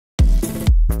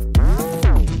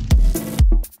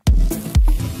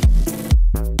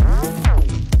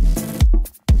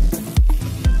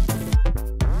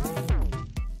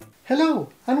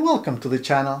welcome to the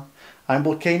channel. I'm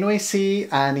Volcano-AC,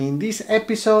 and in this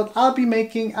episode I'll be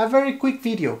making a very quick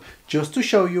video just to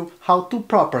show you how to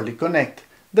properly connect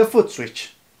the foot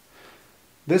switch,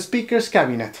 the speakers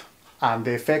cabinet and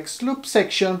the effects loop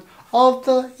section of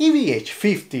the EVH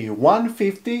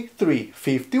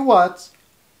 515350 watts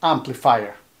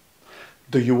amplifier.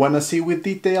 Do you want to see with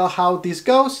detail how this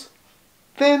goes?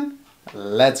 Then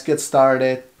let's get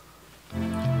started.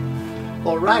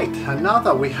 Alright, and now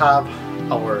that we have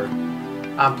our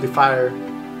amplifier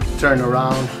turned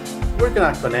around, we're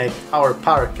gonna connect our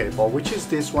power cable, which is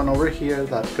this one over here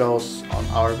that goes on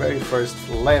our very first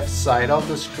left side of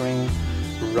the screen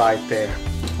right there.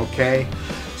 Okay,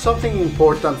 something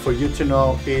important for you to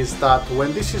know is that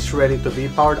when this is ready to be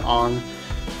powered on,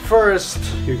 first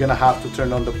you're gonna have to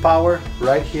turn on the power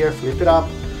right here, flip it up,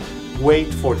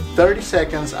 wait for 30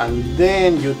 seconds, and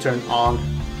then you turn on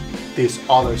this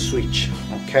other switch.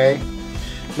 Okay,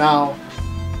 now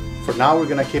for now we're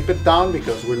gonna keep it down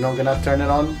because we're not gonna turn it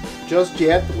on just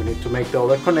yet. We need to make the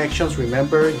other connections.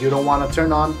 Remember, you don't want to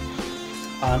turn on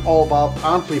an all-valve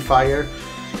amplifier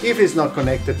if it's not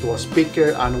connected to a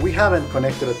speaker, and we haven't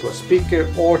connected it to a speaker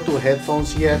or to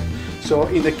headphones yet. So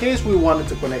in the case we wanted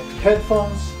to connect to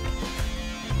headphones,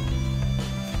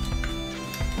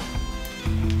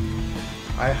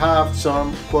 I have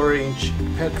some 1/4-inch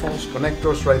headphones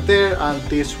connectors right there, and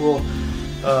this will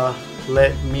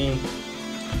let me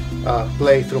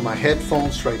play through my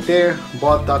headphones right there,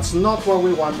 but that's not what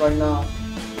we want right now.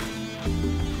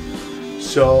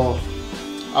 So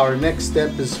our next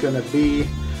step is gonna be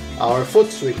our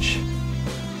foot switch.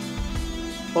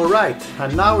 Alright,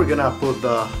 and now we're gonna put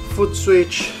the foot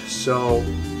switch, so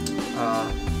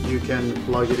you can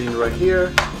plug it in right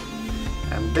here,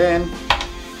 and then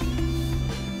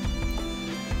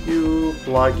you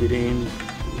plug it in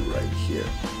right here.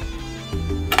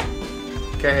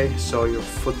 Okay, so your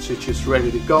foot switch is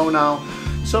ready to go now.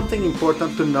 Something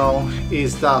important to know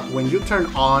is that when you turn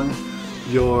on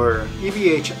your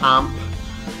EVH amp,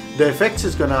 the effects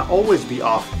is gonna always be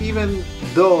off, even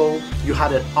though you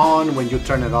had it on when you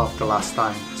turned it off the last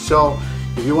time. So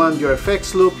if you want your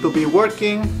effects loop to be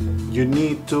working, you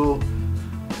need to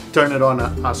turn it on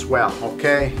as well.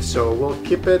 Okay, so we'll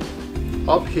keep it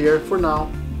up here for now.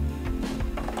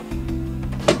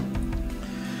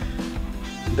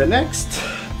 The next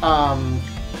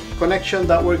connection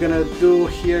that we're gonna do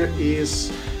here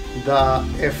is the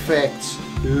effects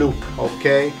loop.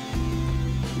 Okay,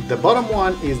 the bottom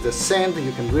one is the send,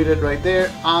 you can read it right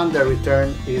there, and the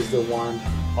return is the one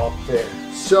up there.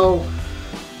 So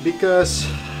because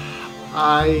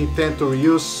I tend to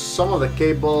reuse some of the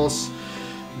cables,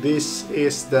 this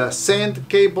is the send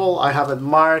cable. I have it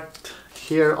marked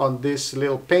here on this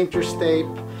little painter's tape,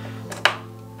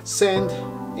 send,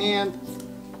 and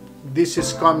this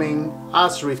is coming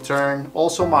as return,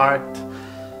 also marked.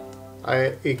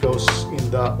 It goes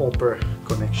in the upper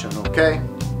connection. Okay,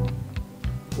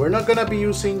 we're not gonna be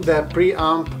using the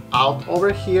preamp out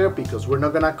over here because we're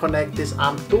not gonna connect this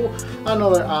amp to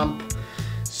another amp.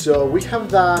 So we have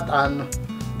that, and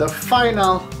the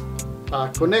final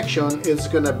connection is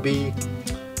gonna be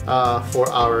for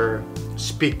our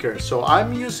speaker. So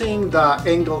I'm using the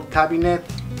angle cabinet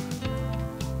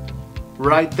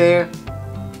right there.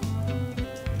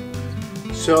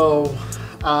 So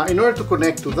in order to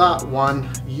connect to that one,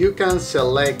 you can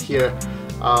select here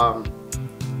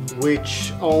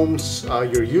which ohms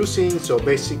you're using. So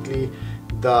basically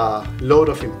the load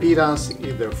of impedance,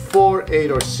 either 4, 8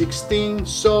 or 16.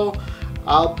 So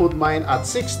I'll put mine at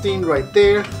 16 right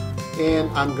there,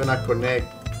 and I'm gonna connect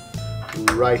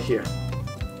right here.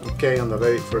 Okay, on the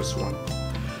very first one.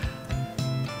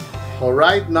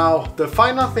 Alright, now the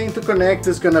final thing to connect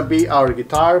is gonna be our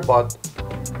guitar, but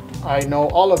I know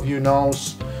all of you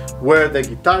knows where the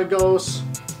guitar goes,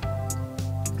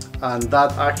 and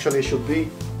that actually should be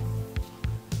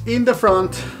in the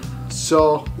front.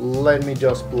 So let me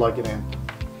just plug it in.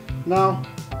 Now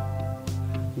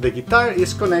the guitar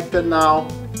is connected now,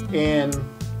 and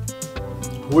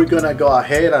we're gonna go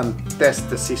ahead and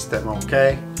test the system.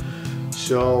 Okay,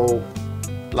 so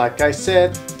like I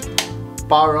said,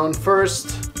 power on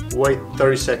first, wait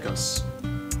 30 seconds.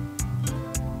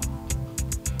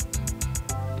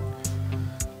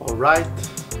 Alright,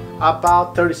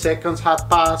 about 30 seconds have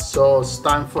passed, so it's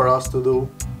time for us to do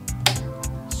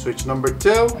switch number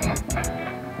 2.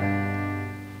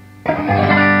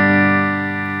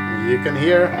 You can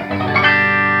hear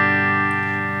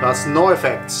that's no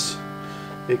effects.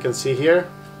 You can see here.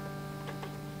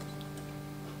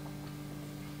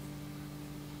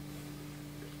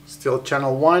 Still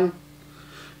channel 1,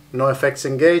 no effects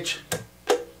engaged.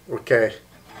 Okay.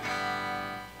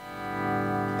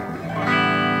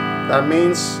 That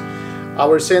means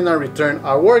our send and return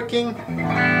are working.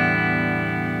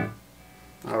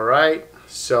 All right,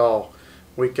 so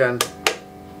we can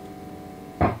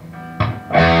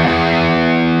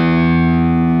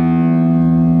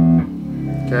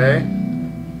okay.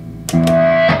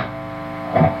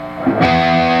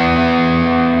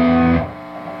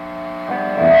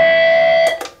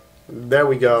 There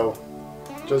we go.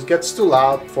 Just gets too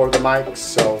loud for the mic,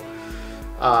 so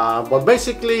but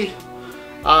basically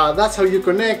that's how you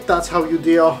connect, that's how you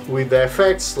deal with the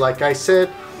effects. Like I said,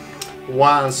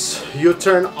 once you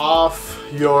turn off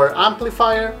your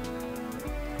amplifier,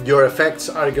 your effects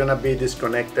are gonna be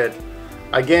disconnected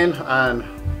again, and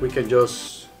we can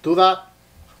just do that.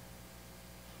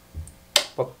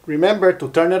 But remember to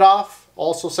turn it off.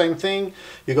 Also same thing,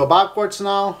 you go backwards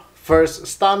now. First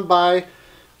standby,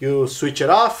 you switch it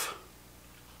off,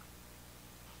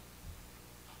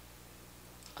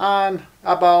 and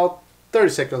about 30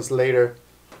 seconds later,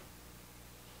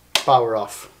 power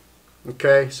off.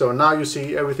 Okay, so now you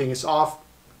see everything is off.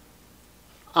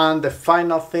 And the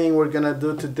final thing we're gonna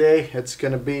do today, it's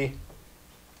gonna be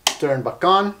turn back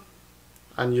on,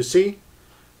 and you see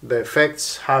the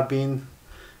effects have been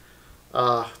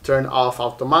turned off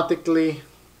automatically.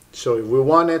 So if we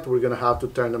want it, we're gonna have to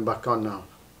turn them back on now.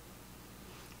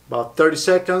 About 30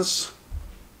 seconds.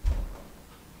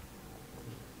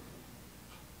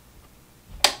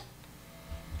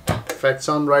 Effects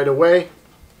on right away.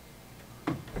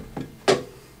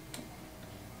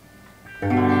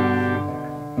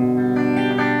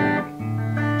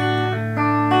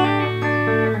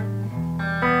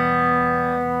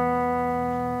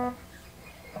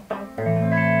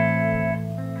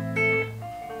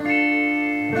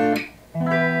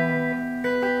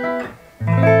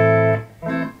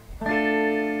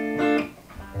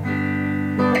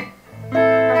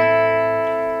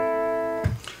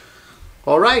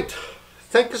 Alright,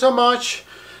 thank you so much.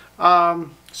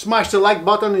 Smash the like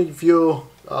button if you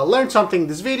learned something in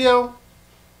this video,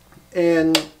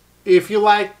 and if you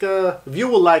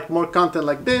would like more content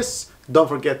like this, don't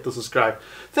forget to subscribe.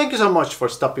 Thank you so much for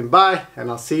stopping by, and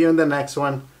I'll see you in the next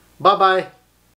one. Bye bye.